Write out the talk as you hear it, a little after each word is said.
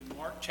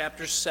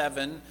chapter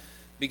 7,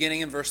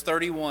 beginning in verse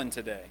 31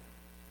 today.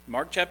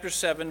 Mark chapter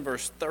 7,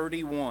 verse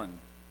 31.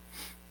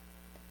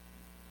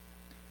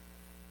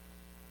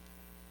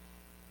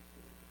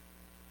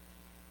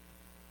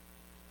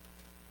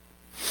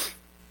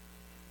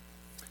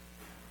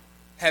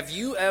 Have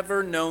you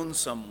ever known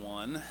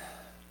someone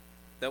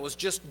that was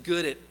just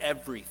good at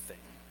everything?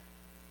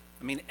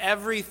 I mean,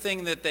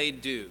 everything that they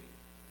do,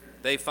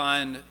 they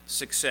find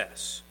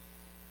success.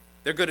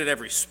 They're good at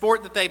every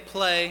sport that they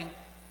play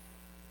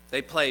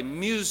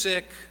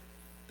music,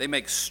 they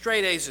make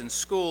straight A's in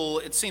school.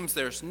 It seems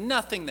there's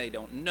nothing they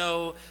don't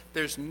know,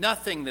 there's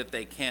nothing that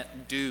they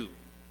can't do.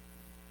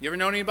 You ever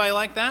known anybody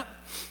like that?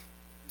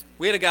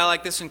 We had a guy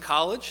like this in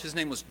college. His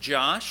name was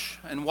Josh,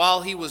 and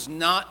while he was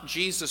not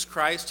Jesus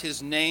Christ,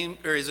 his name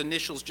or his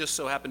initials just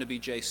so happened to be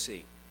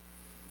JC.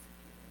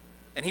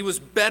 And he was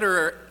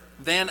better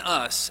than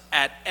us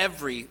at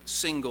every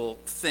single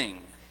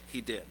thing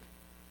he did.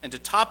 And to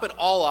top it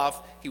all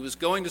off, he was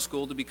going to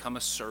school to become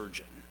a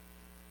surgeon.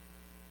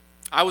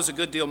 I was a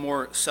good deal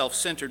more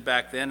self-centered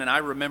back then, and I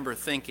remember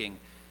thinking,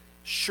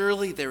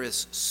 surely there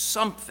is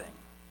something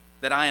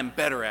that I am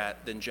better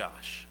at than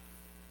Josh.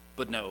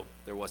 But no,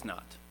 there was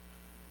not.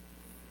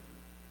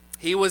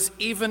 He was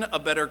even a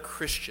better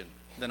Christian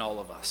than all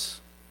of us.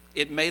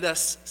 It made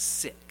us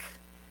sick.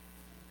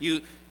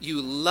 You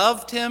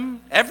loved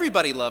him,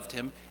 everybody loved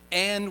him,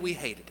 and we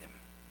hated him.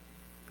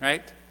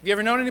 Right? Have you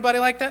ever known anybody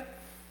like that?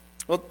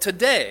 Well,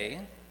 today,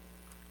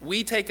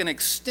 we take an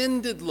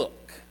extended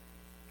look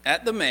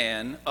at the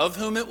man of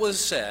whom it was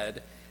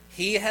said,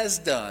 he has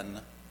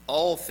done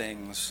all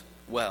things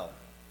well.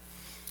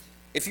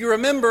 If you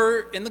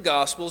remember in the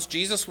Gospels,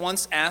 Jesus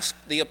once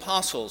asked the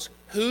apostles,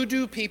 who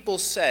do people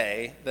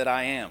say that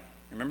I am?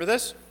 Remember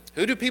this?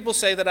 Who do people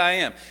say that I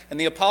am? And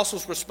the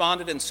apostles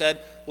responded and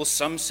said, well,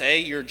 some say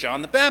you're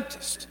John the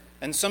Baptist,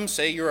 and some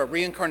say you're a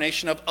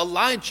reincarnation of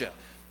Elijah,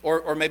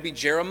 or maybe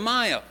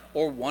Jeremiah,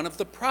 or one of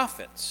the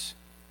prophets.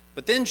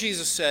 But then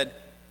Jesus said,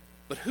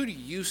 but who do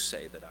you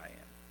say that I am?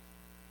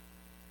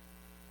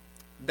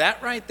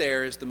 That right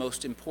there is the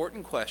most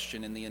important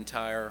question in the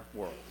entire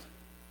world.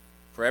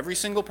 For every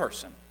single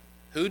person,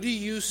 who do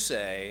you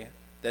say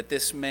that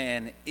this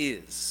man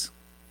is?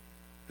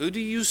 Who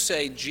do you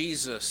say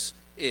Jesus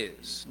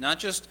is? Not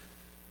just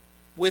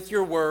with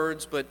your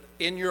words, but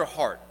in your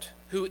heart.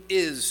 Who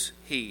is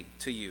he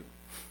to you?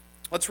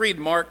 Let's read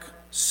Mark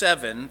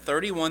 7,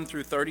 31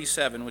 through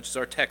 37, which is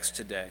our text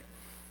today.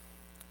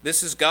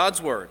 This is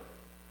God's word.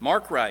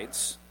 Mark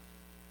writes,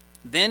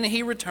 then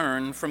he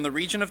returned from the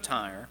region of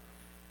Tyre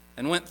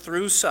and went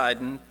through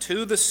Sidon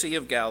to the Sea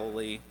of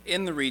Galilee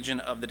in the region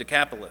of the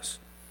Decapolis.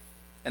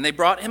 And they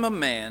brought him a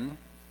man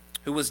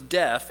who was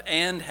deaf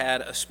and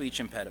had a speech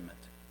impediment.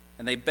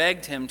 And they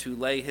begged him to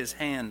lay his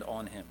hand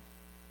on him.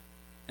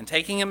 And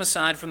taking him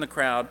aside from the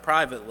crowd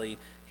privately,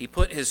 he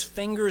put his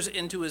fingers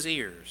into his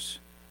ears,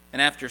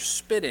 and after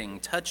spitting,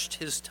 touched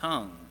his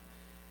tongue.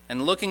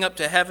 And looking up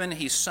to heaven,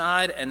 he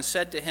sighed and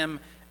said to him,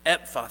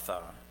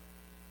 Ephphatha,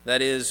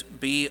 that is,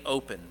 be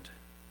opened.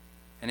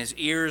 And his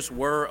ears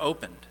were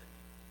opened,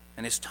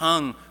 and his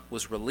tongue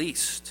was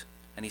released,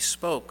 and he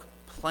spoke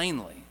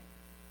plainly.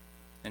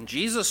 And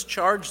Jesus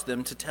charged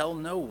them to tell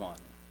no one.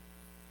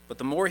 But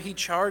the more he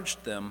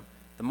charged them,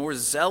 the more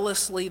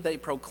zealously they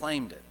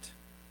proclaimed it.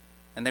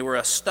 And they were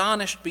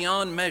astonished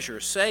beyond measure,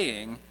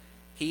 saying,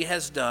 he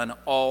has done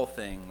all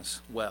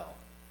things well.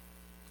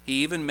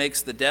 He even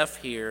makes the deaf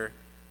hear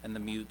and the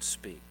mute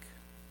speak.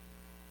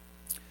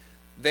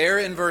 There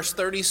in verse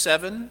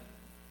 37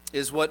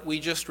 is what we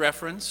just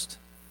referenced.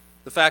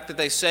 The fact that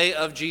they say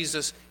of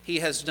Jesus, he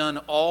has done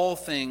all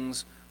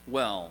things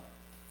well.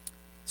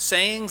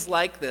 Sayings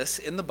like this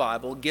in the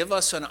Bible give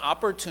us an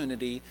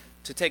opportunity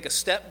to take a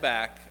step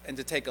back and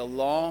to take a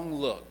long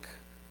look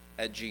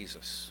at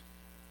Jesus,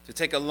 to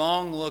take a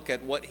long look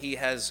at what he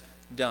has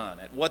done,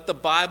 at what the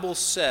Bible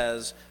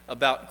says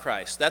about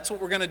Christ. That's what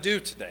we're going to do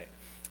today.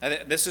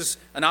 This is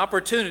an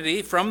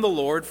opportunity from the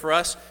Lord for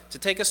us to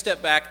take a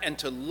step back and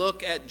to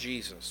look at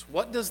Jesus.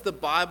 What does the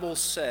Bible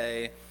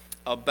say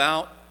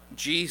about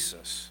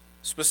Jesus?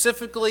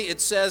 Specifically, it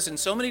says in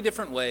so many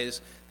different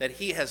ways that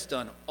he has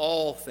done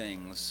all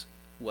things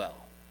well.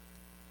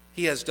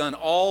 He has done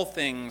all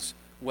things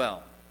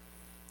well.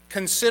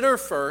 Consider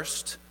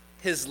first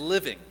his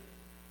living.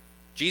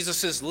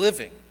 Jesus'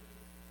 living.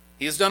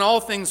 He has done all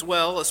things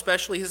well,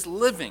 especially his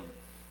living.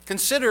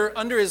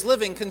 Under his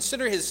living,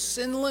 consider his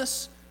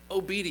sinless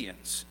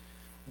obedience.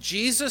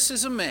 Jesus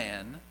is a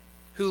man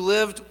who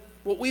lived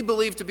what we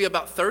believe to be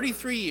about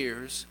 33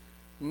 years,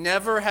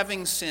 never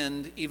having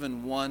sinned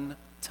even one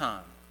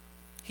time.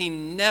 He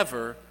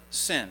never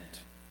sinned.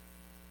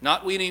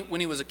 Not when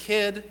he was a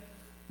kid,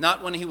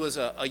 not when he was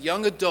a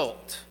young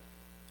adult,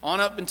 on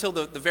up until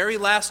the very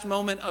last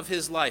moment of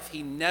his life.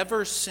 He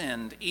never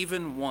sinned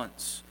even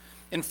once.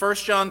 In 1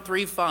 John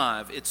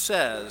 3:5, it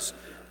says,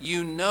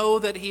 you know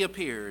that he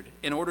appeared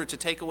in order to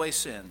take away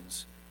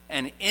sins,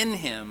 and in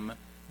him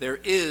there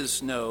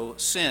is no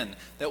sin.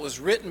 That was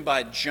written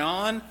by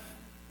John.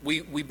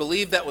 We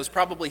believe that was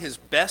probably his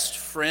best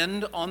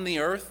friend on the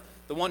earth,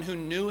 the one who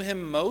knew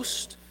him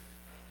most,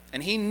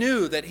 and he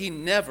knew that he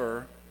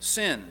never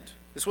sinned.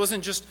 This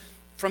wasn't just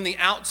from the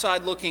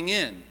outside looking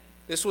in.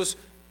 This was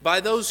by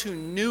those who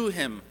knew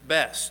him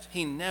best.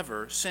 He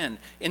never sinned.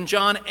 In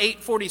John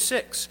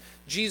 8:46,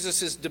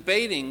 Jesus is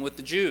debating with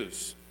the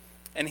Jews,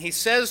 and he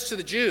says to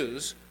the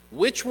Jews,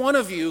 "Which one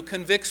of you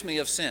convicts me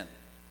of sin?"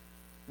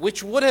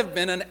 Which would have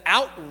been an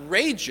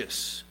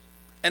outrageous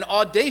and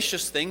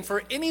audacious thing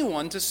for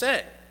anyone to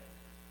say.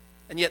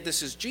 And yet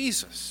this is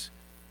Jesus.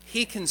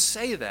 He can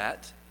say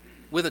that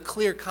with a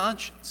clear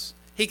conscience.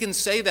 He can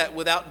say that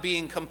without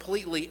being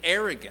completely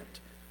arrogant.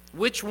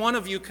 Which one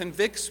of you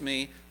convicts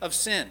me of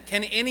sin?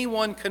 Can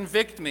anyone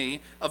convict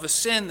me of a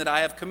sin that I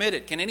have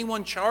committed? Can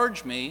anyone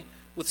charge me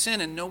with sin?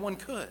 And no one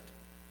could.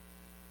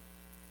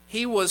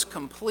 He was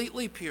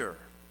completely pure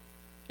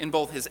in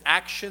both his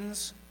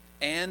actions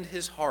and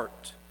his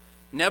heart.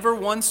 Never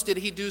once did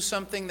he do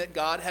something that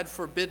God had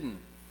forbidden.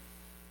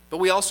 But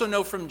we also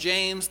know from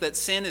James that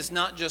sin is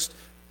not just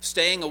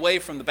staying away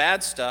from the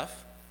bad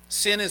stuff.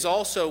 Sin is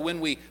also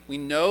when we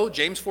know,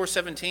 James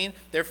 4:17,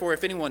 therefore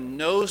if anyone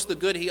knows the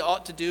good he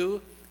ought to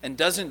do and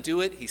doesn't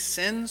do it, he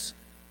sins.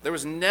 There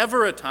was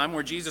never a time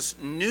where Jesus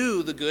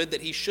knew the good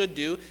that he should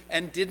do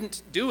and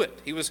didn't do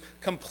it. He was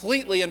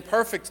completely and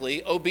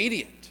perfectly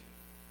obedient.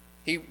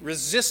 He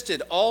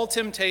resisted all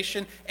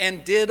temptation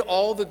and did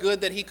all the good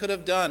that he could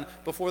have done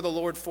before the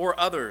Lord for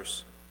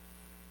others.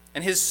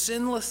 And his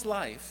sinless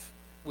life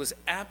was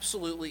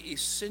absolutely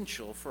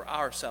essential for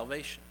our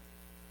salvation.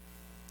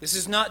 This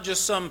is not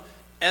just some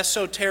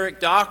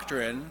esoteric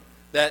doctrine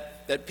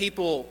that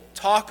people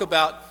talk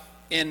about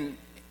in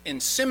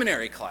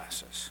seminary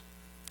classes.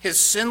 His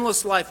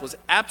sinless life was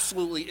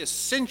absolutely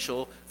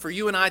essential for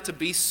you and I to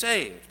be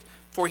saved,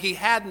 for he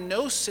had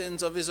no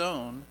sins of his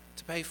own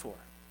to pay for.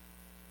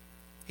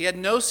 He had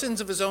no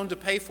sins of his own to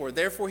pay for,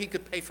 therefore he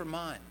could pay for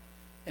mine,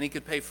 and he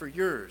could pay for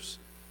yours.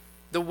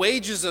 The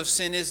wages of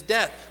sin is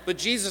death, but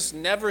Jesus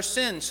never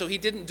sinned, so he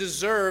didn't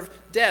deserve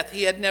death.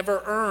 He had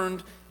never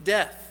earned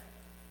death,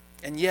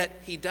 and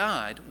yet he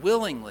died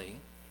willingly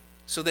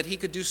so that he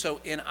could do so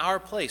in our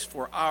place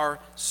for our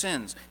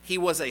sins. He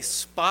was a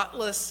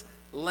spotless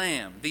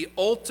lamb, the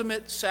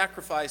ultimate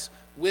sacrifice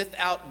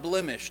without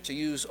blemish, to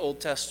use Old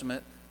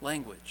Testament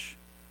language.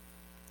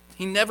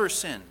 He never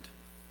sinned.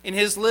 In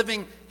his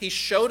living, he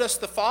showed us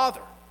the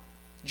Father.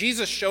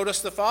 Jesus showed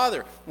us the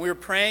Father. We were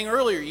praying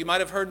earlier. You might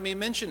have heard me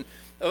mention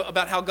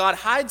about how God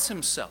hides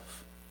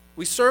himself.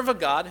 We serve a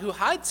God who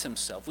hides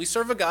himself. We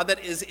serve a God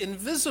that is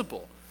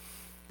invisible.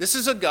 This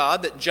is a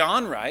God that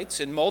John writes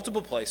in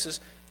multiple places,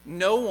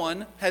 no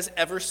one has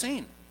ever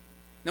seen.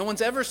 No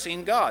one's ever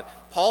seen God.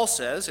 Paul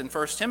says in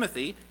 1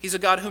 Timothy, he's a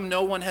God whom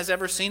no one has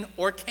ever seen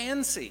or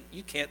can see.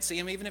 You can't see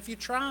him even if you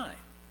try.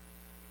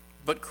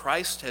 But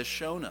Christ has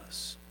shown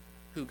us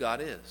who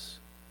God is.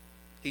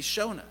 He's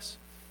shown us.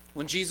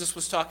 When Jesus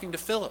was talking to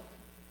Philip,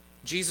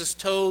 Jesus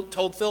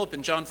told Philip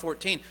in John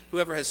 14,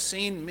 whoever has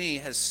seen me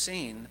has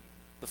seen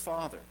the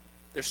Father.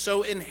 They're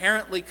so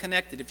inherently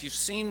connected. If you've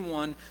seen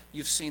one,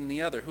 you've seen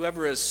the other.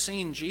 Whoever has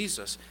seen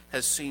Jesus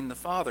has seen the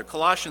Father.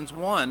 Colossians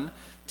 1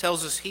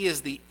 tells us he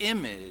is the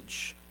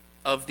image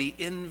of the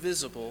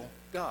invisible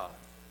God.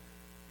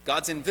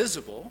 God's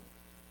invisible.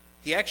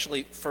 He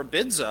actually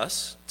forbids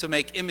us to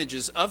make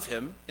images of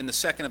him in the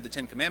second of the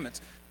Ten Commandments,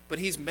 but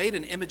he's made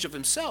an image of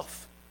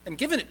himself and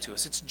given it to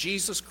us. It's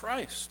Jesus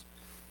Christ.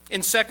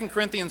 In 2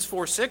 Corinthians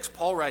 4:6,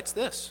 Paul writes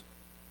this,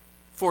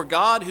 for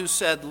God who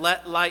said,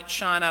 let light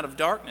shine out of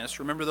darkness,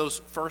 remember those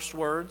first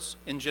words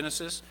in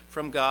Genesis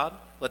from God,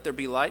 let there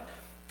be light?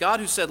 God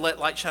who said, let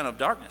light shine out of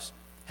darkness,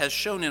 has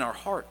shown in our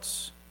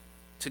hearts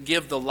to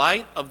give the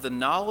light of the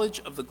knowledge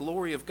of the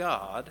glory of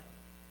God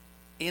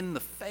in the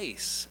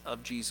face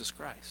of Jesus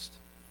Christ.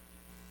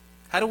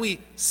 How do we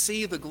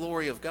see the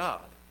glory of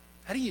God?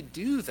 How do you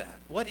do that?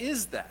 What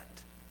is that?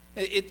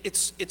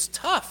 It's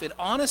tough. It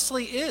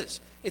honestly is.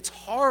 It's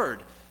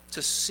hard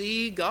to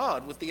see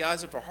God with the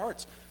eyes of our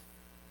hearts.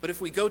 But if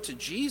we go to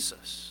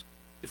Jesus,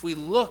 if we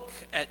look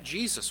at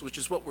Jesus, which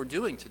is what we're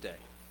doing today,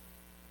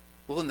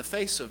 well, in the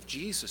face of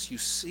Jesus, you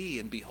see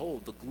and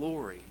behold the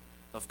glory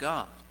of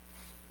God.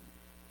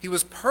 He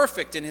was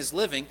perfect in his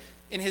living,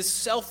 in his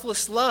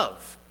selfless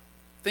love.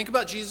 Think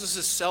about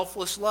Jesus'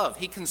 selfless love.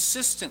 He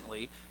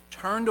consistently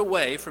turned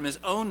away from his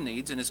own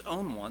needs and his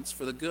own wants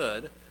for the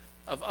good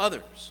of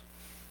others.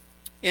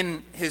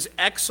 In his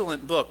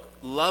excellent book,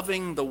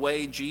 Loving the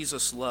Way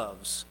Jesus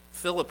Loves,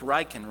 Philip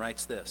Ryken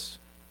writes this,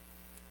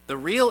 the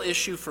real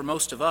issue for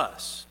most of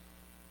us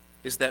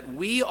is that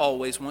we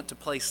always want to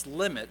place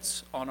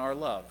limits on our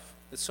love.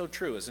 It's so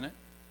true, isn't it?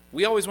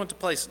 We always want to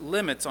place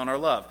limits on our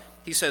love.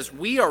 He says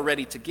we are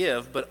ready to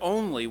give, but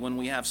only when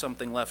we have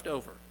something left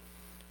over.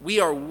 We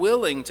are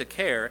willing to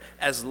care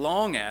as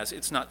long as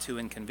it's not too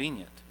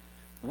inconvenient.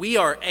 We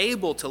are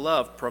able to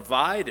love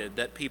provided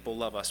that people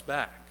love us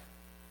back.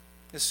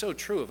 It's so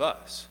true of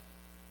us,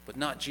 but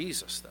not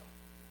Jesus, though.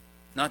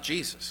 Not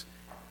Jesus.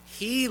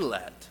 He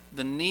let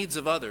the needs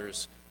of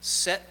others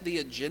set the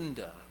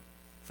agenda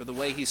for the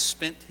way he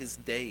spent his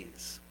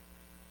days.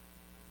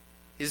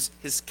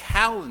 His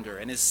calendar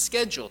and his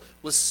schedule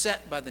was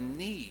set by the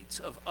needs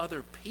of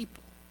other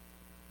people.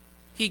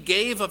 He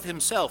gave of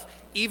himself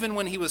even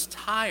when he was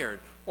tired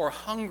or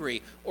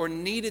hungry or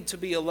needed to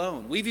be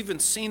alone. We've even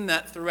seen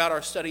that throughout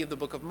our study of the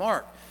book of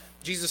Mark.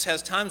 Jesus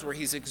has times where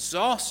he's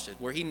exhausted,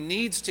 where he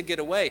needs to get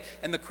away,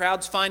 and the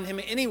crowds find him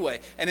anyway.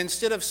 And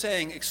instead of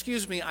saying,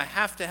 "Excuse me, I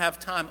have to have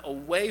time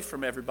away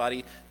from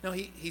everybody," no,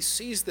 he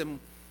sees them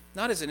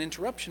not as an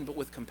interruption, but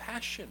with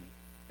compassion,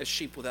 as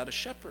sheep without a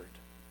shepherd.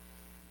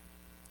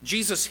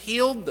 Jesus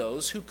healed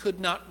those who could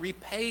not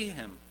repay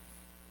him.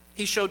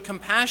 He showed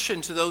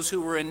compassion to those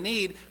who were in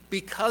need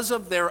because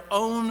of their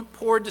own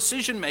poor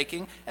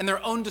decision-making and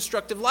their own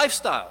destructive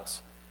lifestyles.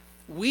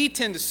 We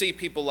tend to see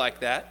people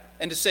like that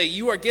and to say,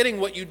 "You are getting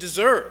what you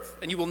deserve,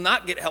 and you will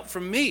not get help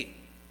from me."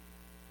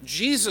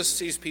 Jesus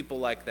sees people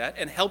like that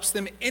and helps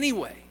them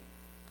anyway,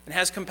 and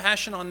has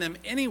compassion on them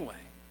anyway.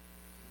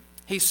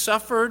 He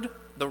suffered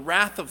the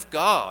wrath of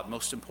God,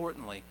 most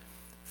importantly,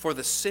 for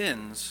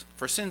sins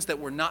that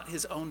were not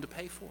his own to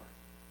pay for.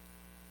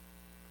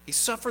 He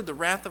suffered the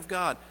wrath of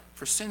God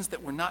for sins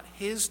that were not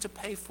his to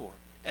pay for.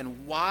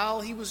 And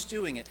while he was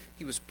doing it,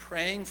 he was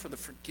praying for the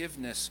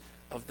forgiveness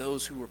of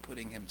those who were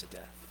putting him to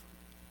death.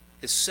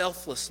 His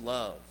selfless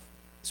love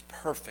is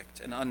perfect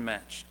and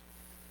unmatched.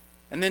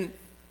 And then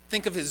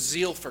think of his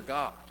zeal for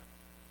God.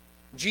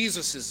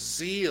 Jesus'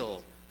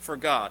 zeal for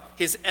God.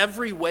 His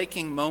every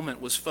waking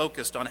moment was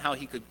focused on how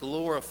he could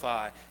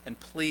glorify and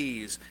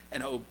please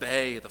and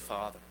obey the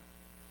Father.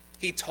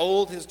 He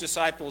told his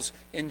disciples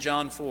in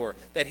John 4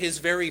 that his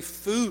very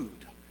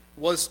food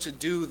was to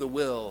do the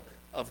will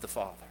of the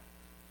Father.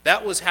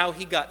 That was how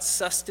he got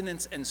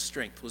sustenance and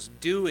strength, was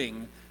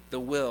doing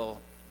the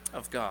will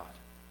of God.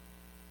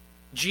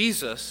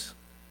 Jesus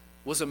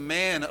was a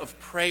man of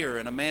prayer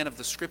and a man of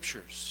the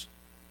Scriptures.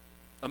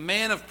 A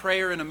man of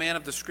prayer and a man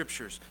of the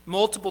Scriptures.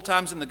 Multiple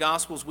times in the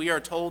Gospels, we are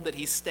told that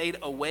he stayed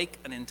awake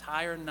an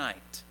entire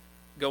night,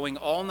 going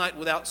all night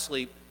without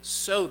sleep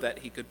so that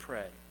he could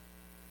pray.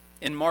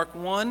 In Mark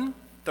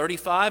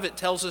 1:35, it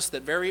tells us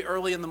that very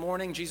early in the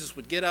morning, Jesus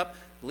would get up,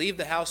 leave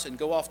the house, and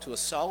go off to a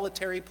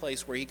solitary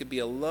place where he could be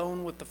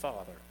alone with the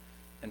Father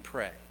and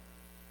pray.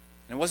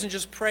 And it wasn't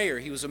just prayer,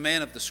 he was a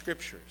man of the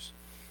Scriptures.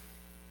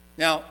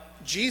 Now,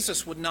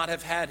 Jesus would not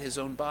have had his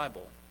own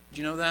Bible.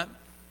 Do you know that?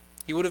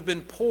 He would have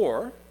been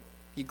poor.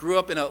 He grew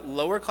up in a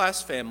lower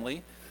class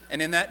family,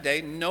 and in that day,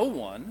 no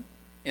one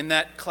in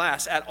that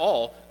class at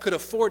all could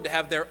afford to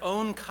have their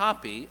own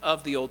copy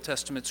of the Old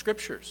Testament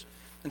Scriptures.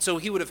 And so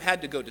he would have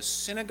had to go to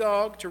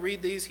synagogue to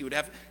read these. He would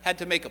have had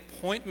to make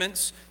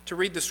appointments to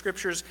read the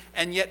Scriptures.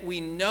 And yet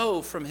we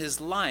know from his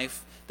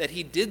life that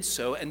he did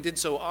so, and did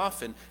so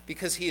often,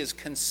 because he is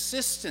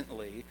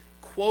consistently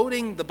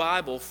quoting the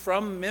Bible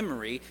from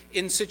memory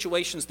in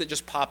situations that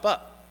just pop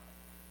up.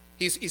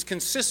 He's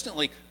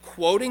consistently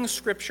quoting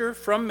Scripture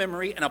from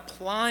memory and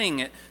applying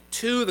it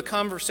to the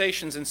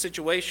conversations and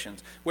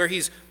situations where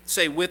he's,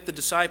 say, with the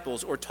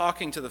disciples or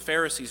talking to the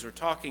Pharisees or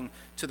talking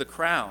to the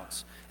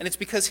crowds. And it's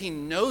because he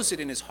knows it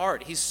in his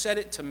heart. He's set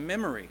it to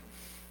memory.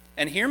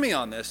 And hear me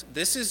on this.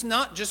 This is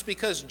not just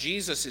because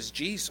Jesus is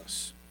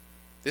Jesus.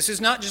 This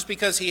is not just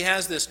because he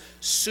has this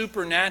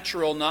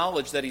supernatural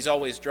knowledge that he's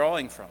always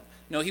drawing from.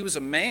 No, he was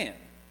a man,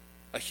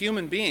 a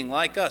human being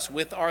like us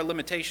with our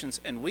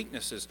limitations and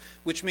weaknesses,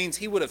 which means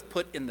he would have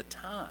put in the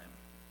time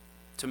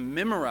to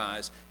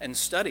memorize and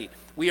study.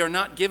 We are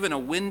not given a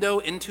window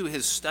into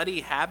his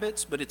study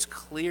habits, but it's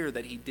clear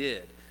that he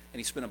did. And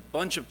he spent a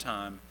bunch of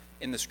time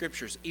in the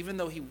Scriptures, even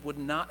though he would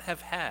not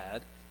have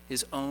had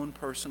his own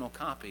personal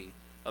copy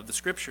of the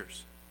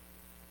Scriptures.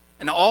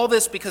 And all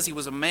this because he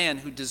was a man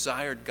who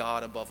desired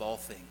God above all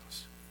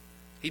things.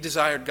 He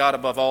desired God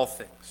above all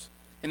things.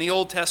 In the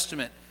Old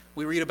Testament,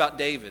 we read about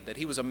David, that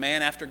he was a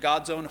man after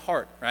God's own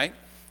heart, right?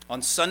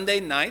 On Sunday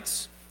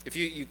nights, if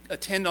you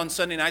attend on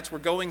Sunday nights, we're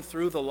going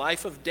through the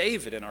life of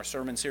David in our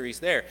sermon series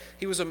there.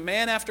 He was a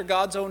man after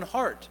God's own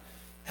heart.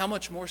 How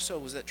much more so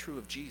was that true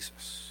of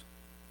Jesus?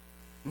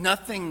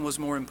 Nothing was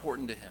more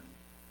important to him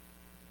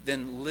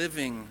than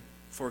living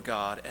for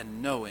God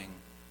and knowing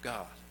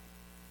God.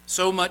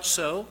 So much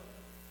so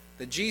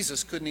that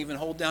Jesus couldn't even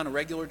hold down a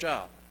regular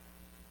job.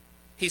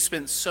 He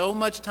spent so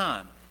much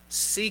time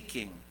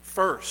seeking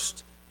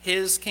first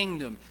his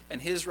kingdom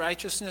and his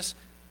righteousness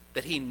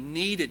that he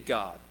needed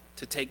God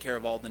to take care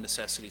of all the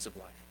necessities of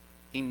life.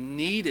 He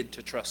needed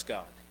to trust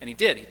God. And he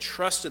did. He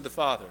trusted the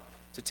Father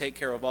to take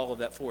care of all of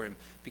that for him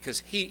because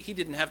he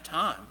didn't have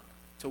time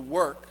to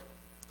work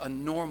a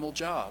normal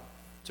job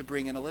to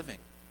bring in a living.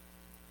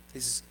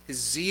 His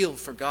zeal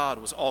for God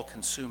was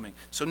all-consuming.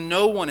 So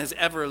no one has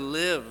ever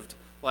lived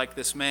like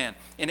this man.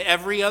 In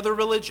every other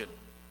religion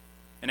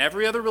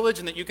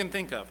that you can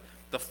think of,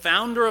 the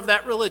founder of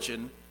that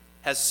religion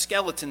has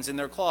skeletons in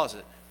their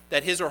closet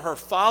that his or her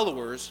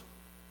followers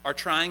are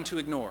trying to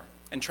ignore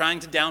and trying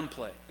to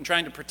downplay and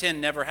trying to pretend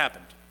never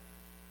happened.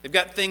 They've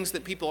got things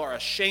that people are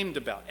ashamed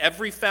about.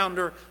 Every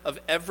founder of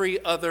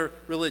every other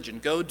religion,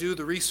 go do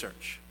the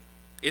research.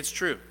 It's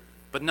true,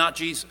 but not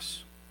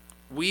Jesus.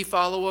 We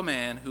follow a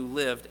man who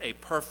lived a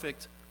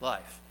perfect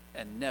life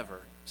and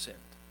never sinned.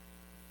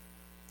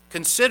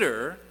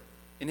 Consider,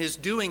 in his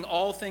doing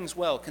all things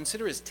well,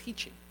 consider his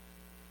teaching.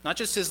 Not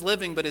just his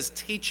living, but his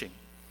teaching.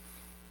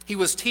 He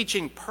was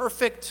teaching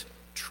perfect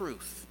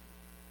truth.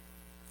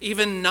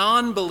 Even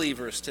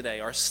non-believers today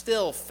are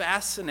still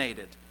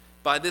fascinated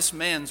by this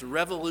man's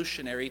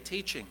revolutionary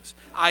teachings.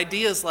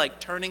 Ideas like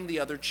turning the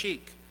other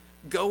cheek,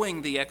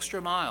 going the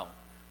extra mile,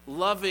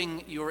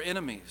 loving your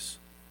enemies.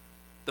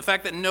 The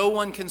fact that no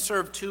one can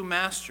serve two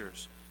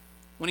masters.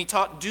 When he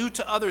taught, do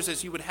to others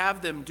as you would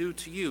have them do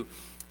to you.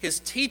 His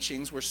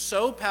teachings were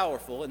so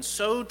powerful and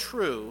so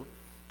true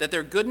that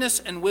their goodness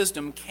and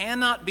wisdom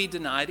cannot be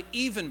denied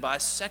even by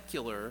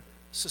secular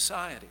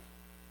society.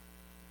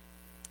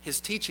 His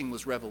teaching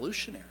was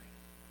revolutionary.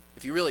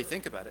 If you really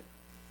think about it,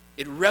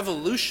 it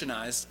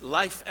revolutionized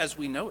life as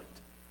we know it.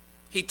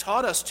 He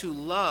taught us to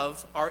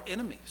love our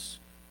enemies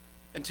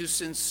and to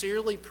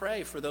sincerely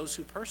pray for those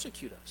who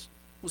persecute us.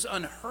 It was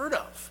unheard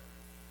of.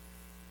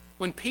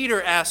 When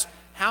Peter asked,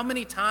 how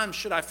many times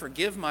should I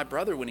forgive my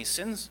brother when he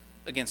sins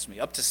against me?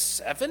 Up to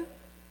 7?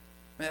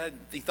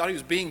 He thought he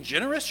was being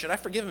generous. Should I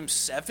forgive him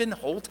 7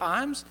 whole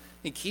times?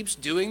 He keeps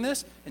doing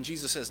this. And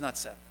Jesus says, not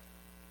 7.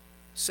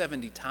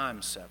 70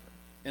 times 7.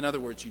 In other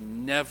words, you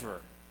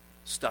never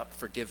stop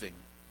forgiving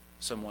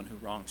someone who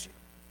wrongs you.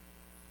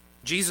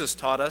 Jesus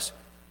taught us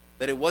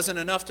that it wasn't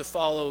enough to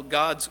follow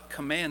God's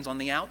commands on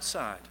the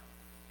outside,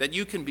 that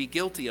you can be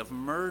guilty of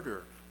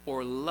murder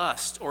or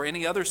lust or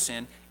any other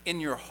sin in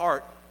your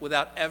heart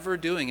without ever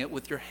doing it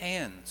with your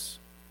hands.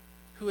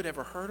 Who had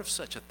ever heard of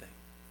such a thing?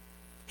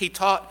 He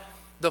taught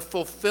the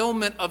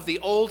fulfillment of the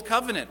old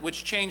covenant,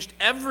 which changed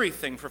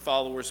everything for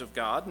followers of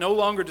God. No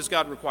longer does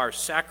God require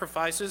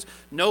sacrifices.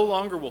 No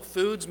longer will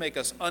foods make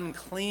us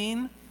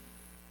unclean.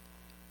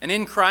 And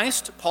in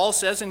Christ, Paul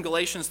says in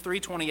Galatians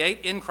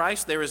 3:28, in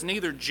Christ there is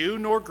neither Jew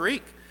nor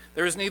Greek.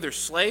 There is neither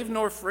slave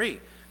nor free.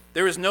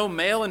 There is no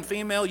male and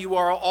female. You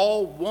are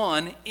all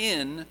one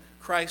in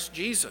Christ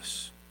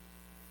Jesus.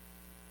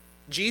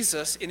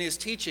 Jesus, in his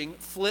teaching,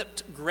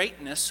 flipped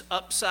greatness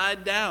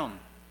upside down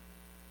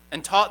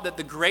and taught that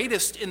the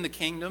greatest in the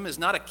kingdom is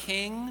not a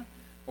king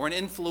or an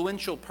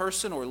influential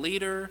person or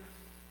leader,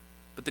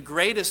 but the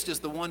greatest is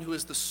the one who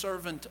is the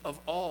servant of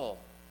all,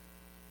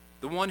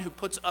 the one who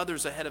puts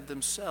others ahead of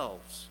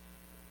themselves,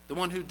 the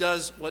one who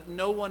does what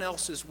no one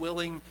else is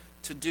willing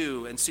to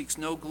do and seeks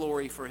no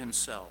glory for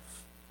himself.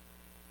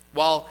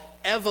 While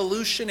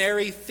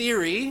evolutionary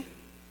theory,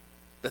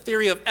 the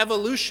theory of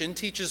evolution,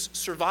 teaches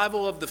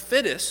survival of the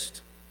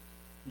fittest,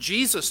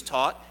 Jesus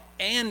taught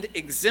and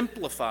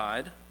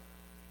exemplified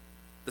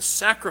the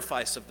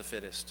sacrifice of the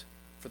fittest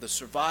for the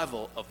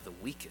survival of the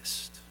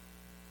weakest.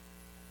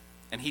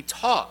 And he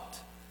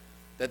taught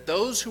that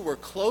those who were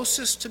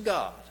closest to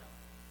God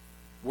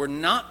were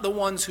not the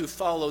ones who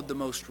followed the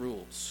most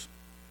rules,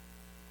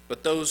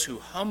 but those who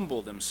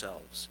humble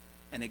themselves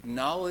and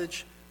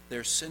acknowledge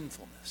their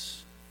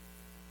sinfulness.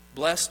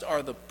 Blessed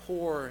are the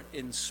poor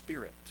in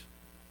spirit.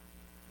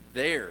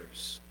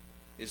 Theirs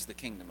is the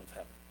kingdom of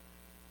heaven.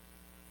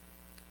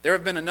 There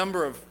have been a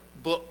number of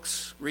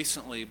books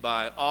recently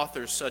by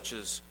authors such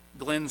as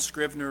Glenn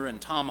Scrivener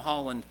and Tom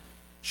Holland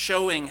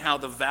showing how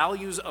the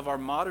values of our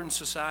modern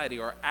society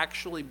are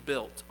actually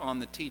built on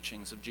the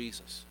teachings of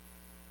Jesus.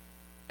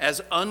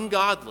 As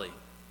ungodly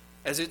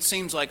as it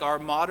seems like our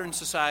modern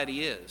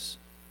society is,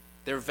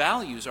 their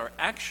values are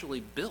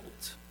actually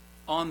built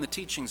on the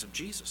teachings of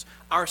Jesus.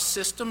 Our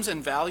systems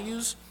and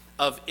values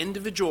of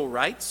individual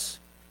rights,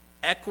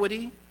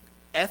 equity,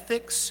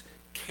 ethics,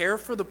 care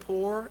for the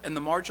poor and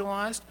the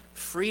marginalized,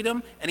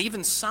 freedom, and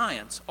even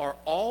science are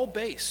all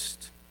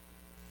based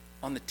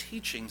on the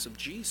teachings of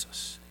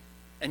Jesus.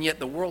 And yet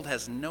the world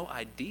has no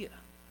idea.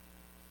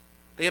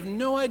 They have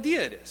no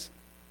idea it is,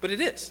 but it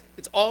is.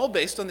 It's all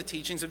based on the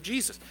teachings of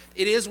Jesus.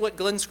 It is what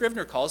Glenn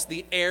Scrivener calls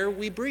the air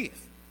we breathe.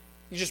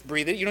 You just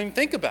breathe it, you don't even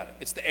think about it.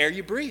 It's the air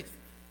you breathe.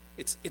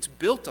 It's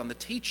built on the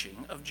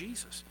teaching of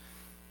Jesus.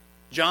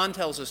 John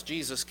tells us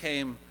Jesus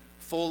came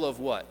full of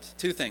what?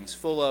 2 things.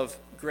 Full of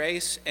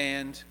grace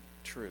and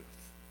truth.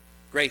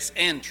 Grace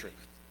and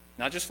truth.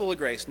 Not just full of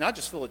grace, not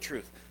just full of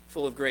truth,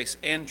 full of grace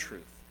and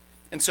truth.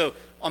 And so,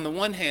 on the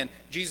one hand,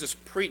 Jesus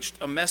preached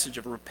a message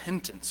of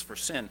repentance for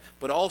sin,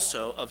 but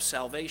also of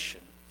salvation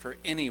for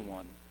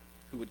anyone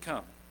who would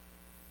come.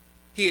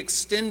 He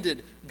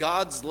extended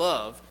God's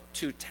love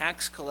to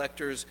tax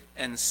collectors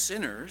and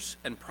sinners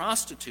and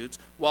prostitutes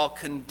while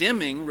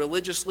condemning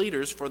religious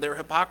leaders for their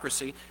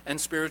hypocrisy and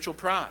spiritual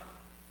pride.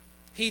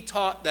 He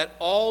taught that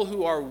all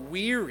who are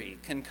weary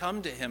can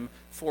come to him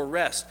for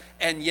rest,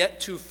 and yet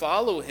to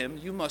follow him,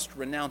 you must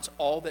renounce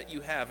all that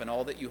you have and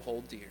all that you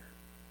hold dear.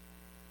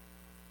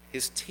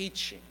 His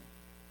teaching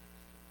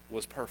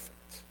was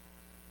perfect.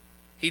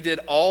 He did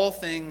all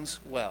things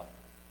well.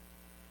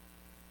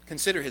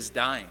 Consider his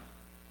dying.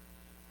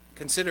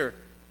 Consider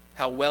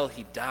how well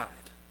he died.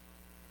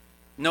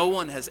 No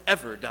one has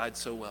ever died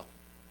so well.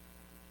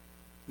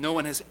 No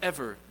one has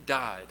ever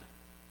died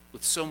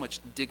with so much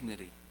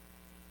dignity,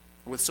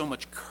 with so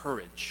much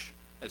courage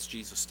as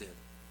Jesus did.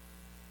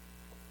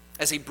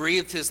 As he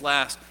breathed his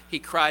last, he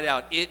cried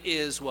out, "It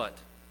is" what?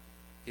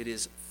 It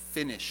is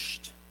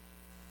finished.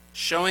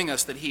 showing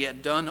us that he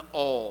had done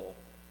all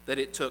that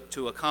it took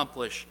to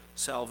accomplish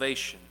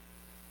salvation.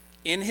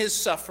 In his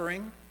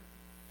suffering,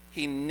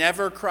 he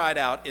never cried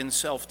out in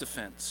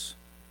self-defense.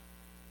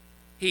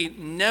 He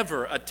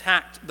never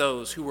attacked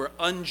those who were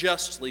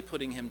unjustly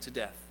putting him to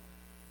death.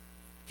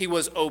 He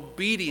was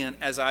obedient,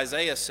 as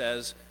Isaiah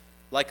says,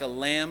 like a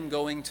lamb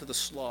going to the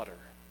slaughter.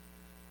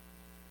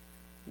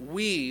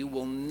 We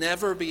will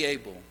never be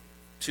able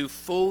to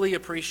fully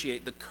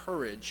appreciate the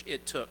courage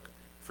it took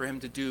for him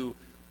to do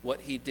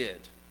what he did.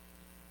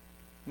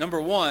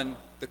 Number one,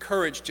 the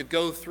courage to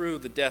go through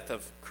the death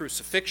of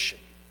crucifixion,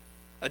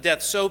 a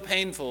death so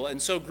painful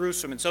and so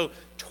gruesome and so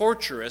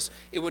torturous,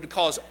 it would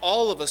cause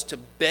all of us to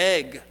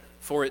beg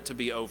for it to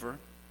be over.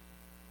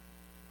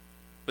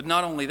 But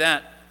not only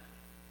that,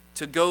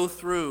 to go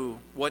through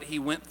what he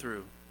went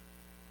through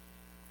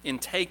in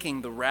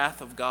taking the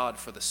wrath of God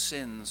for the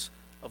sins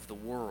of the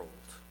world,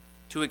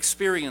 to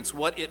experience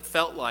what it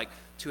felt like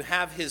to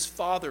have his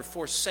Father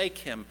forsake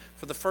him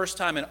for the first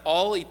time in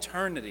all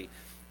eternity.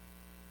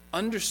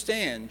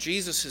 Understand,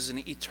 Jesus is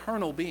an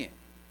eternal being.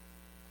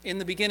 In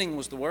the beginning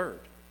was the Word.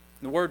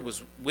 And the Word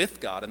was with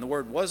God, and the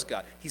Word was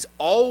God. He's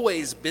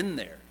always been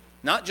there,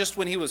 not just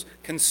when he was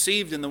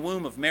conceived in the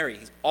womb of Mary.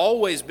 He's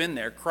always been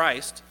there,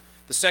 Christ,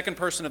 the second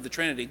person of the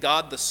Trinity,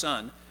 God the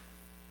Son.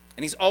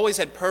 And he's always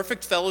had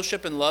perfect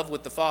fellowship and love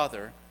with the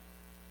Father.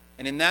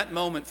 And in that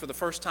moment, for the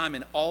first time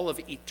in all of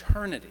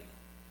eternity,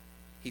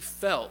 he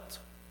felt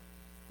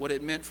what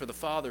it meant for the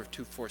Father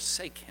to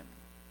forsake him.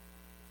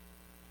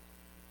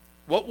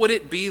 What would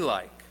it be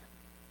like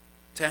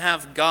to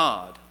have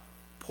God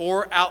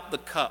pour out the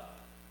cup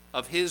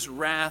of his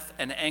wrath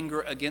and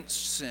anger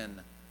against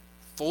sin,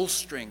 full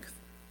strength,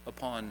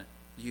 upon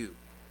you?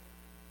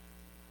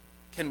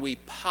 Can we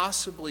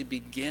possibly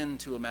begin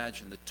to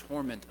imagine the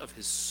torment of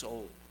his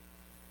soul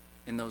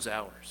in those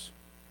hours?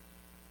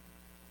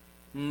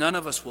 None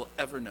of us will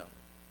ever know.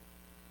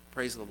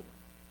 Praise the Lord.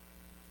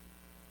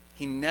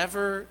 He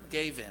never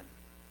gave in.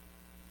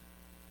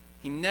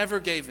 He never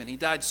gave in. He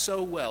died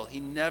so well. He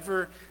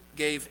never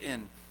gave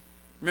in.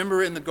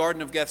 Remember in the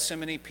Garden of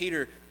Gethsemane,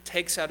 Peter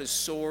takes out his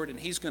sword and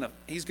he's going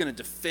to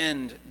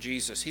defend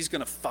Jesus. He's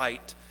going to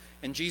fight.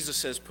 And Jesus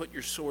says, "Put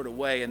your sword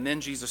away." And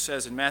then Jesus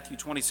says in Matthew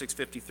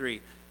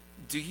 26:53,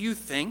 "Do you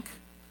think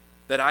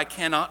that I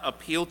cannot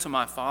appeal to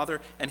my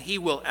Father, and he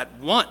will at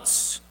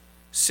once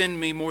send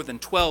me more than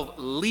 12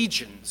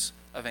 legions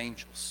of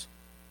angels?"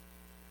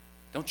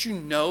 Don't you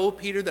know,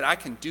 Peter, that I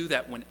can do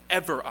that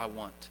whenever I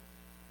want?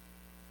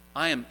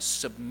 I am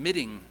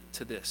submitting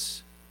to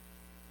this.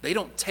 They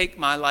don't take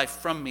my life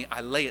from me.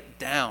 I lay it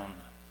down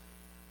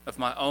of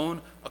my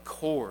own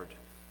accord.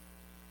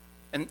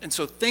 And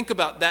so think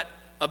about that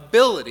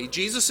ability,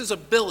 Jesus'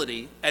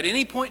 ability at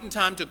any point in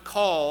time to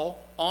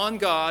call on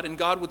God, and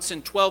God would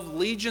send 12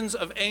 legions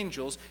of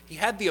angels. He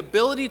had the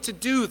ability to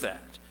do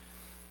that.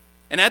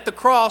 And at the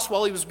cross,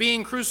 while he was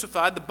being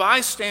crucified, the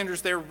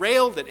bystanders there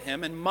railed at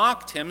him and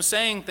mocked him,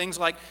 saying things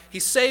like, "He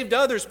saved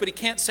others, but he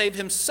can't save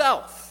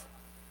himself."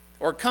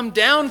 Or, "Come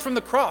down from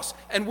the cross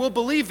and we'll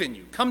believe in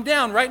you. Come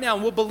down right now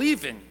and we'll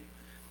believe in you.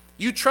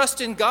 You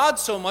trust in God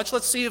so much,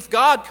 let's see if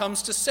God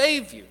comes to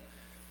save you."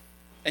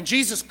 And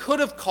Jesus could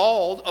have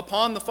called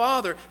upon the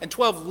Father, and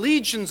 12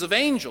 legions of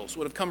angels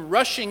would have come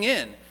rushing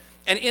in.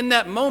 And in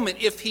that moment,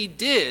 if he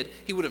did,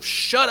 he would have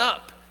shut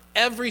up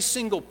every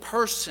single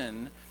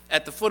person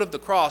at the foot of the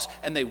cross,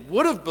 and they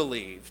would have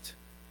believed,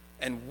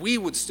 and we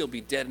would still be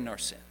dead in our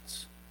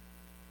sins.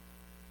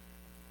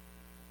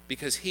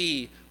 Because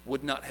he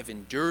would not have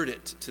endured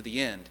it to the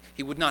end.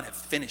 He would not have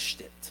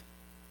finished it.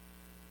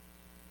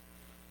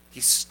 He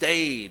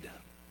stayed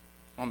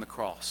on the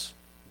cross.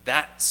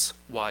 That's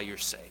why you're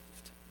saved.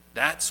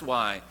 That's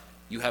why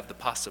you have the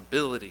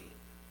possibility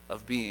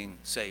of being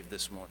saved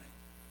this morning.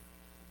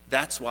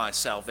 That's why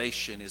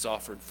salvation is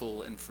offered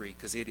full and free,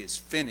 because it is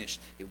finished.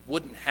 It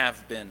wouldn't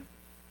have been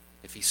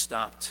if he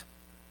stopped,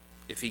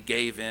 if he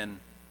gave in,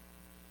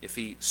 if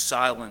he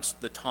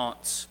silenced the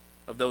taunts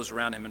of those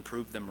around him and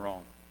proved them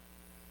wrong.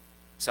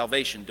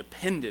 Salvation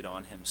depended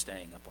on him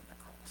staying up on the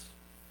cross.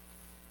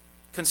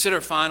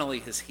 Consider finally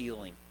his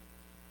healing.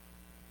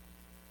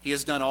 He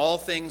has done all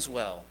things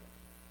well.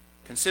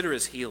 Consider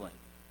his healing.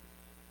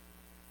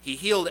 He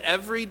healed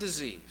every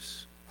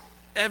disease.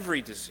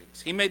 Every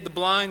disease. He made the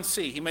blind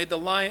see. He made the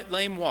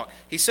lame walk.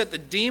 He set the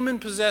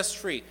demon-possessed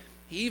free.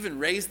 He even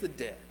raised the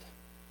dead.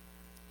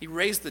 He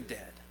raised the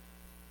dead.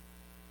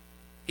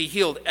 He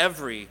healed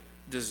every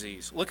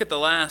disease. Look at the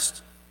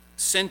last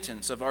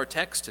sentence of our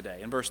text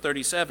today in verse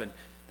 37.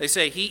 They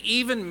say, "He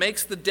even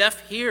makes the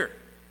deaf hear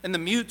and the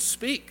mute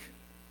speak."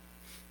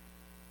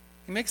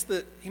 He makes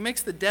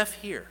the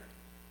deaf hear.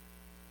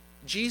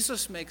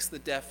 Jesus makes the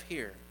deaf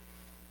hear.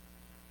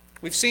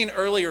 We've seen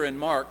earlier in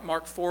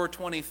Mark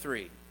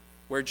 4:23,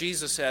 where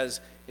Jesus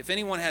says, "If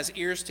anyone has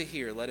ears to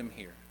hear, let him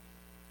hear."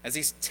 As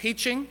he's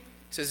teaching,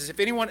 he says, "If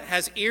anyone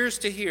has ears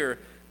to hear,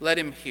 let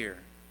him hear."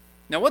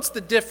 Now, what's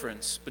the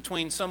difference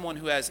between someone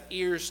who has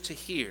ears to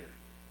hear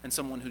and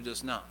someone who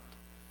does not?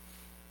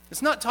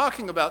 It's not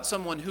talking about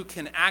someone who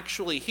can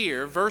actually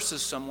hear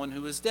versus someone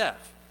who is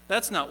deaf.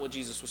 That's not what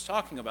Jesus was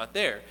talking about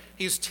there.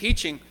 He's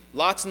teaching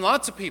lots and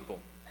lots of people.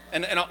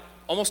 And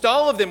almost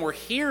all of them were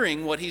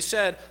hearing what he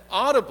said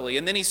audibly.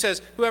 And then he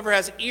says, whoever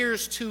has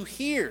ears to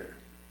hear.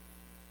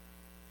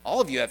 All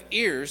of you have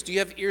ears. Do you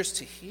have ears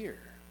to hear?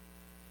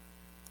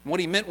 And what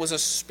he meant was a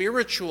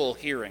spiritual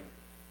hearing,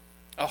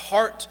 a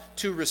heart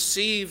to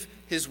receive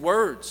his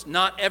words.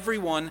 Not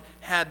everyone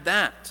had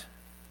that.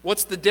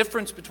 What's the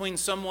difference between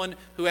someone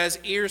who has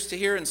ears to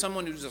hear and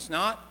someone who does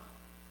not?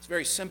 It's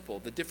very simple.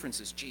 The difference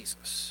is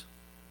Jesus.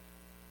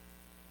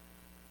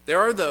 There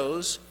are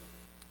those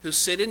who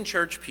sit in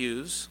church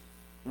pews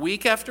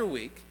week after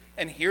week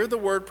and hear the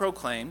word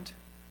proclaimed,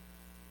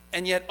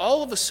 and yet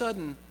all of a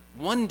sudden,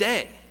 one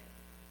day,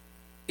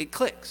 it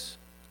clicks.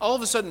 All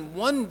of a sudden,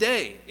 one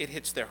day, it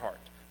hits their heart.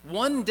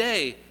 One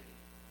day,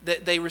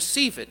 that they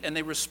receive it and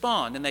they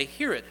respond and they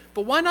hear it.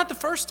 But why not the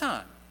first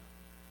time?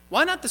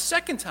 Why not the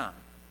second time?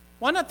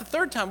 Why not the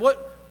third time?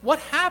 What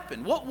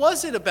happened? What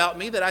was it about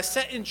me that I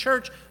sat in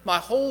church my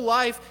whole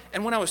life,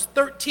 and when I was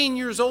 13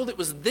 years old, it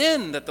was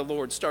then that the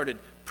Lord started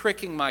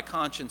pricking my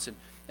conscience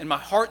and my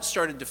heart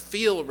started to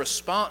feel a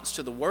response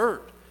to the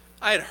word.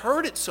 I had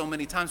heard it so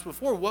many times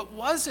before. What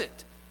was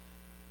it?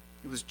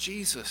 It was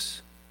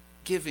Jesus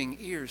giving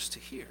ears to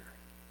hear.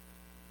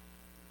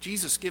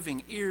 Jesus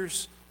giving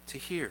ears to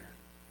hear.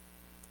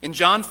 In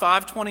John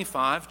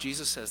 5:25,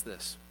 Jesus says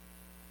this,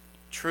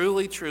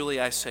 "Truly, truly,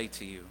 I say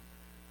to you,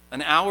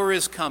 an hour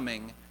is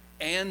coming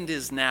and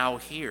is now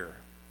here,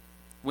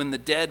 when the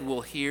dead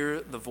will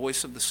hear the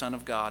voice of the Son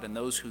of God, and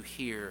those who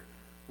hear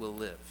will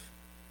live."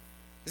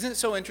 Isn't it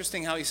so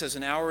interesting how he says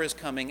an hour is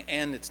coming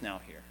and it's now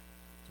here?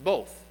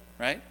 Both,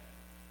 right?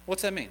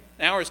 What's that mean?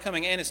 An hour is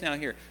coming and it's now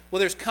here. Well,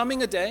 there's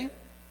coming a day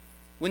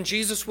when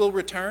Jesus will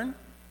return,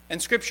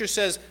 and Scripture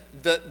says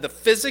the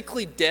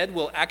physically dead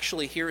will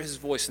actually hear his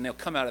voice and they'll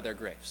come out of their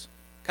graves.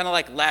 Kind of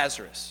like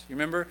Lazarus. You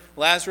remember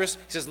Lazarus?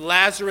 He says,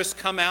 "Lazarus,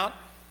 come out."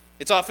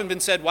 It's often been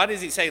said, why does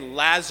he say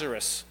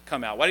Lazarus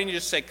come out? Why didn't you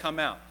just say come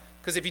out?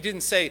 Because if he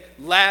didn't say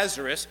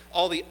Lazarus,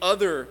 all the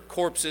other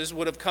corpses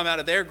would have come out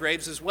of their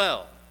graves as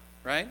well,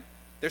 right?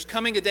 There's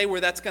coming a day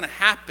where that's going to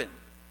happen,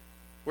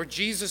 where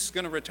Jesus is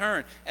going to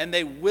return, and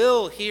they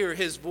will hear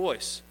his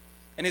voice.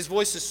 And his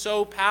voice is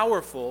so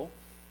powerful,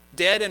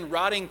 dead and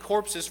rotting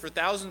corpses for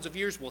thousands of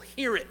years will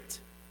hear it,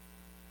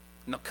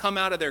 and they'll come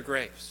out of their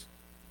graves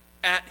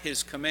at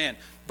his command.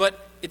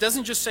 But it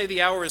doesn't just say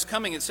the hour is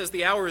coming, it says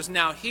the hour is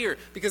now here,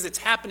 because it's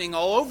happening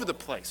all over the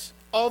place,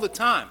 all the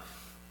time.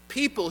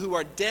 People who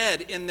are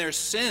dead in their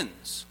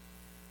sins.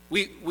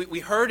 We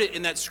heard it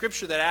in that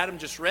scripture that Adam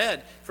just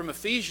read from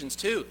Ephesians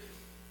 2.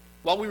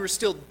 While we were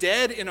still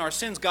dead in our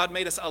sins, God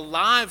made us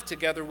alive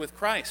together with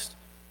Christ.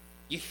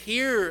 You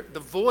hear the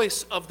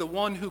voice of the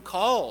one who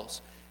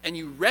calls, and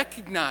you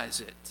recognize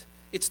it.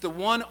 It's the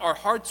one our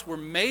hearts were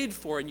made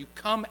for, and you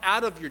come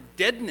out of your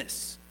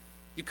deadness.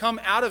 You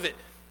come out of it,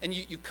 and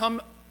you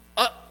come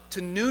up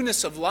to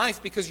newness of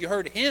life because you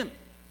heard him.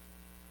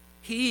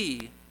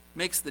 He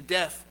makes the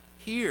deaf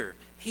hear.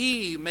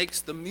 He makes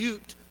the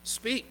mute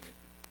speak.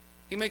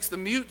 He makes the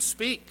mute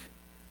speak.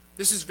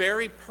 This is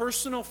very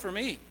personal for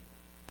me,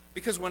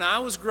 because when I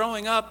was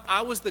growing up,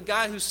 I was the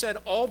guy who said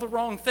all the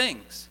wrong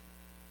things.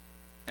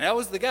 And I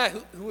was the guy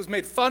who was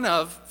made fun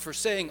of for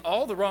saying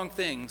all the wrong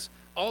things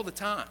all the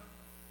time,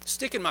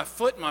 sticking my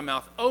foot in my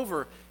mouth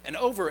over and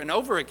over and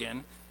over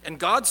again. And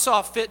God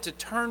saw fit to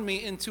turn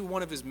me into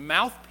one of his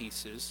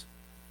mouthpieces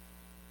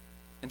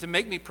and to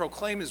make me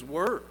proclaim his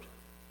word.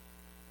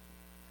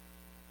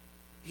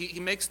 He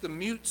makes the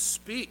mute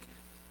speak.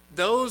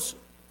 Those,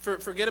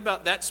 forget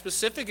about that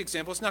specific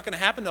example, it's not going to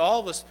happen to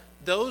all of us.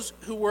 Those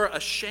who were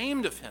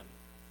ashamed of him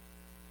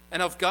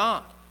and of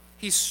God,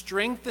 he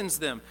strengthens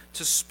them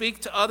to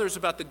speak to others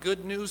about the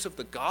good news of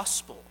the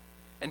gospel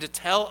and to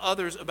tell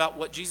others about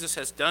what Jesus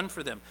has done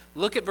for them.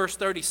 Look at verse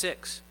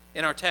 36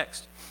 in our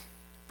text.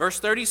 Verse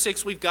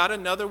 36, we've got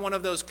another one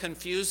of those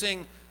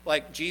confusing,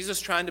 like Jesus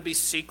trying to be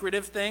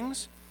secretive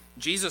things.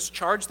 Jesus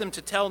charged them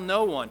to tell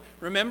no one.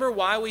 Remember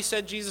why we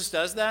said Jesus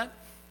does that?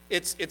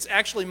 It's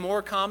actually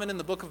more common in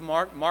the book of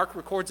Mark. Mark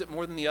records it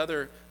more than the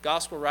other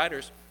gospel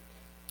writers.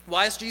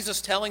 Why is Jesus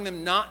telling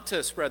them not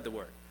to spread the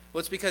word? Well,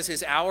 it's because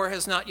his hour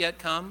has not yet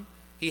come.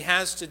 He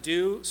has to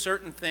do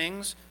certain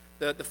things.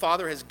 The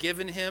Father has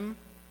given him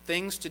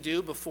things to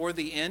do before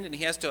the end, and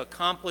he has to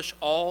accomplish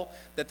all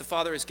that the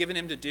Father has given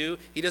him to do.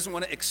 He doesn't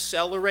want to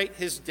accelerate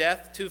his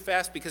death too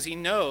fast, because he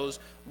knows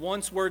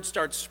once word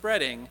starts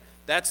spreading,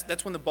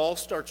 that's when the ball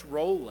starts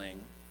rolling.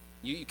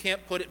 You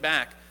can't put it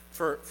back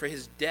for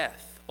his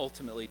death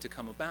ultimately to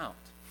come about.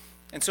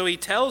 And so he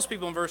tells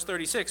people in verse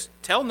 36,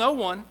 tell no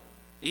one.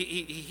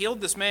 He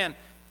healed this man.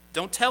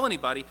 Don't tell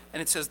anybody.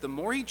 And it says the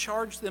more he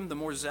charged them, the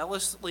more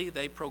zealously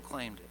they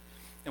proclaimed it.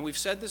 And we've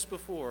said this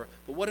before,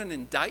 but what an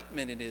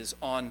indictment it is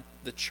on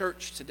the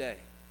church today.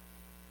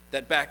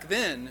 That back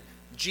then,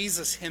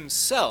 Jesus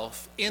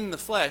himself in the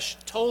flesh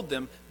told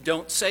them,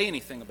 don't say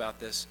anything about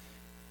this.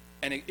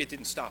 And it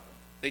didn't stop them.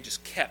 They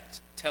just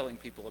kept telling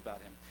people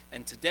about him.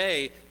 And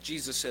today,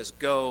 Jesus says,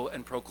 go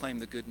and proclaim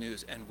the good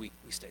news, and we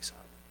stay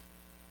silent.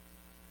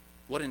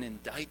 What an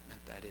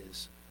indictment that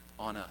is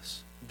on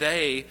us.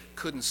 They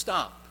couldn't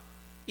stop.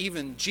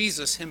 Even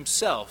Jesus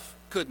himself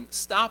couldn't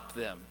stop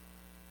them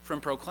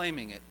from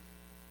proclaiming it.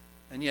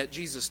 And yet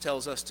Jesus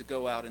tells us to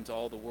go out into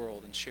all the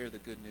world and share the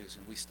good news,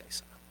 and we stay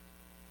silent.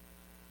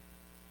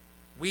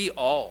 We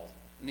all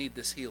need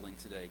this healing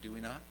today, do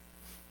we not?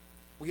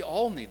 We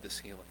all need this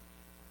healing.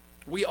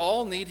 We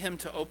all need him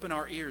to open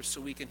our ears so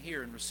we can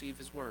hear and receive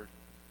his word.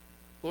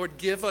 Lord,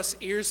 give us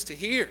ears to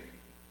hear.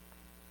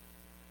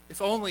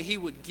 If only he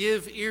would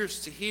give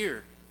ears to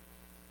hear,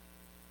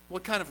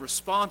 what kind of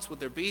response would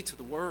there be to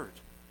the word?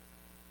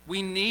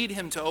 We need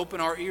him to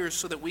open our ears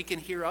so that we can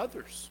hear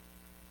others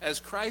as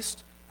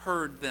Christ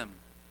heard them.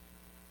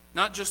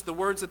 Not just the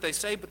words that they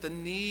say, but the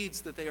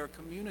needs that they are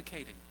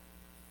communicating.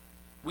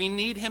 We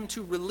need him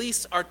to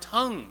release our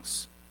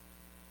tongues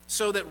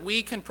so that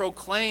we can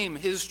proclaim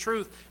his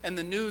truth and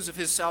the news of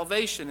his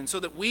salvation, and so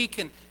that we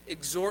can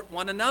exhort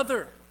one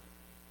another.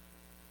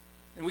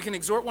 And we can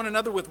exhort one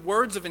another with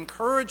words of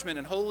encouragement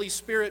and Holy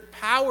Spirit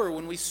power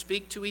when we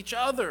speak to each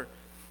other.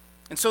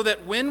 And so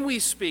that when we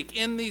speak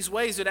in these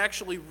ways, it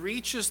actually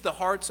reaches the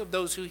hearts of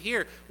those who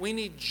hear. We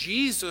need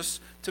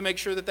Jesus to make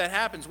sure that that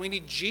happens. We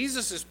need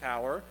Jesus'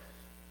 power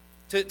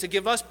to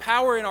give us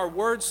power in our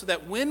words so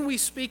that when we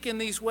speak in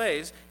these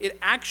ways, it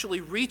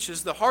actually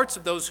reaches the hearts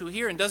of those who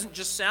hear and doesn't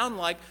just sound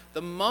like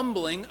the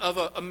mumbling of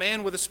a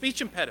man with a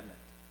speech impediment,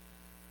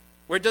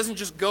 where it doesn't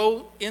just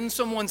go in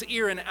someone's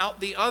ear and out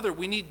the other.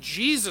 We need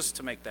Jesus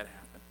to make that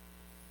happen.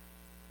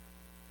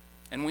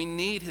 And we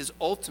need his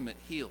ultimate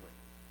healing.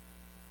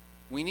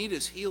 We need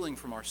his healing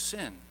from our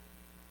sin.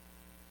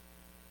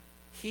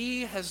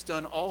 He has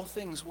done all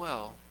things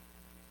well,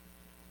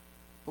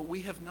 but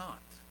we have not.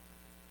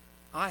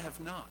 I have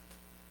not.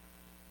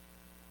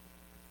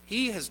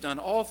 He has done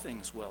all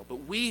things well,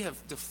 but we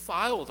have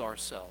defiled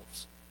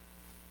ourselves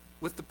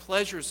with the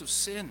pleasures of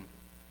sin.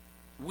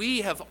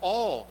 We have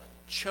all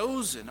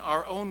chosen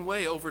our own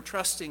way over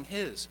trusting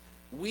his.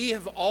 We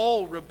have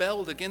all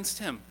rebelled against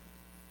him.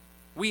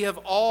 We have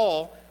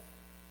all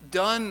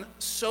done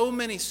so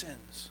many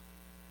sins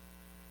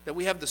that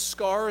we have the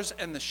scars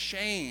and the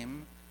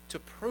shame to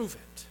prove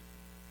it.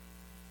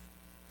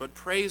 But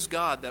praise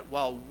God that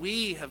while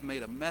we have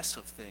made a mess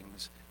of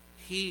things,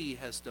 he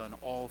has done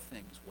all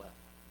things well.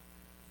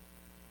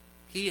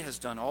 He has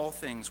done all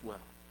things well.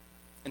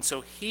 And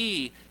so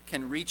he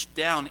can reach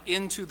down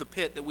into the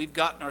pit that we've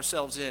gotten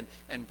ourselves in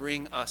and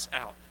bring us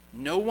out.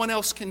 No one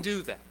else can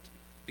do that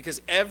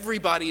because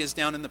everybody is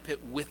down in the pit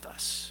with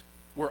us.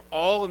 We're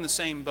all in the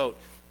same boat.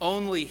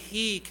 Only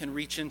he can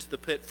reach into the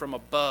pit from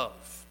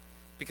above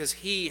because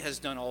he has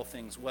done all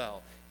things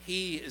well.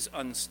 He is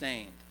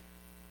unstained.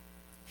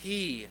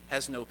 He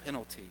has no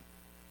penalty.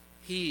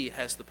 He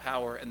has the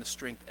power and the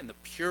strength and the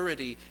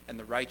purity and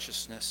the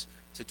righteousness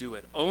to do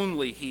it.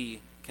 Only he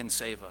can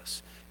save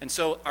us. And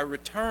so I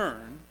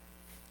return,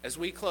 as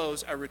we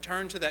close, I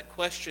return to that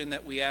question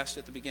that we asked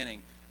at the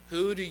beginning.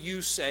 Who do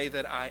you say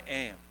that I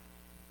am?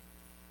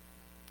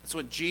 That's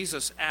what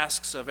Jesus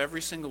asks of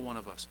every single one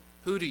of us.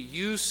 Who do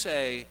you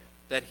say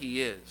that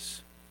he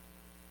is?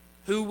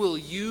 Who will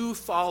you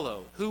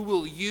follow? Who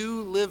will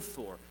you live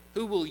for?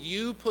 Who will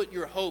you put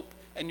your hope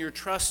and your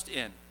trust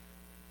in?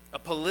 A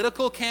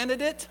political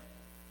candidate?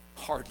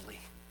 Hardly.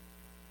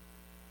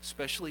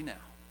 Especially now.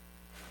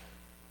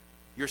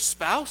 Your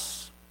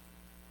spouse?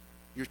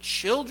 Your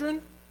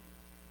children?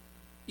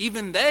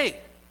 Even they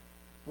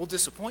will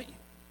disappoint you.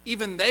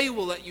 Even they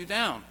will let you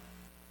down.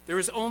 There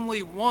is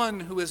only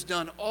one who has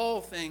done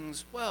all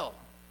things well.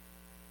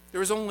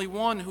 There is only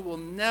one who will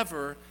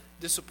never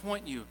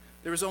disappoint you.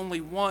 There is only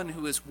one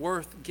who is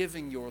worth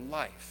giving your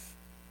life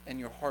and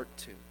your heart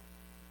to.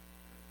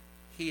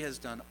 He has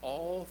done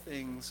all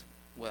things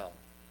well.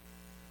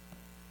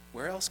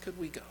 Where else could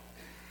we go?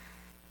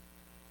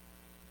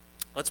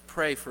 Let's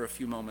pray for a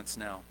few moments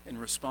now in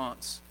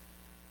response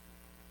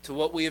to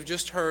what we have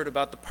just heard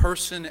about the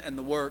person and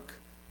the work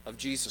of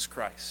Jesus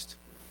Christ.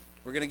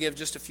 We're going to give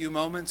just a few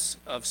moments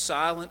of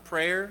silent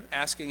prayer,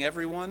 asking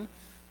everyone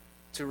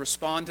to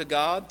respond to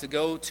God, to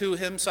go to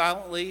him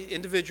silently,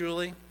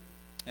 individually,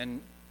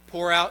 and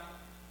pour out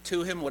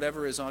to him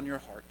whatever is on your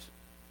heart.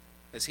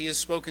 As he has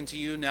spoken to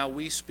you, now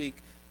we speak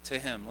to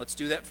him. Let's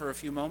do that for a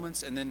few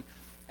moments, and then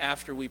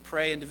after we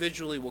pray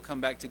individually, we'll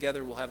come back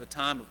together. We'll have a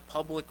time of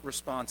public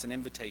response and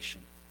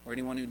invitation, where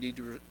anyone who needs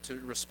to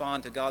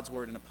respond to God's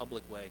word in a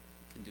public way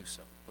can do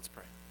so. Let's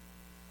pray.